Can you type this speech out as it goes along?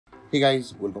Hey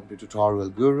guys, welcome to Tutorial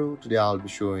Guru. Today I'll be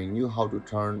showing you how to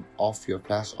turn off your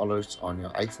flash alerts on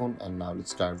your iPhone, and now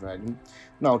let's dive right in.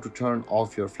 Now to turn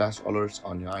off your flash alerts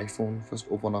on your iPhone, first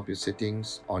open up your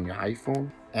settings on your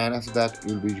iPhone, and after that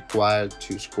you'll be required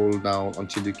to scroll down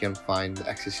until you can find the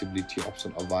accessibility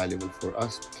option available for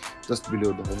us. Just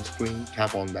below the home screen,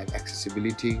 tap on that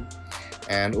accessibility,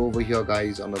 and over here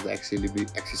guys, under the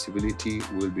accessibility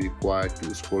we will be required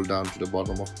to scroll down to the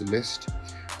bottom of the list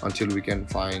until we can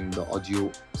find the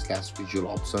audio slash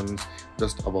visual options.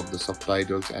 Just above the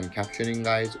subtitles and captioning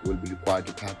guys, we'll be required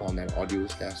to tap on that audio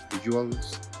slash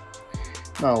visuals.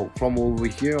 Now from over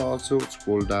here also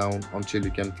scroll down until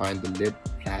you can find the LED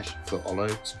flash for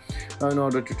alerts. Now in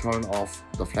order to turn off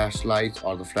the flashlights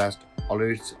or the flash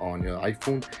alerts on your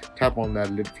iPhone, tap on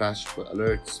that LED flash for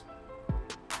alerts.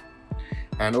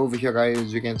 And over here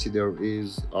guys, you can see there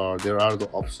are the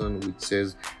option which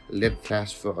says LED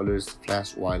flash for alerts,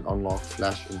 flash while unlocked,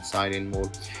 flash in silent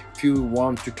mode. If you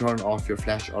want to turn off your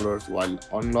flash alerts while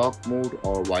unlock mode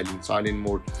or while in silent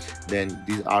mode, then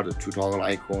these are the two toggle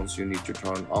icons you need to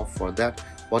turn off for that.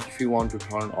 But if you want to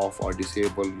turn off or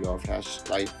disable your flash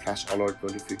alert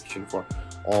notification for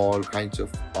all kinds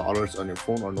of alerts on your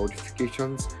phone or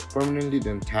notifications permanently,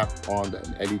 then tap on the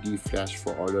LED flash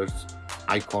for alerts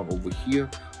icon over here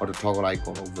or the toggle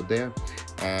icon over there,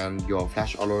 and your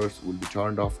flash alerts will be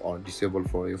turned off or disabled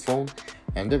for your phone.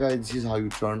 And guys, this is how you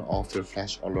turn off your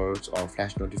flash alerts or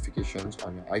flash notifications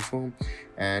on your iPhone.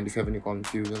 And if you have any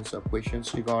confusions or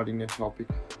questions regarding the topic,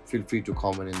 feel free to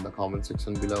comment in the comment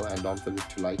section below, and don't forget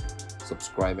to like,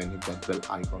 subscribe and hit that bell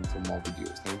icon for more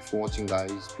videos. Thanks for watching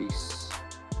guys. Peace.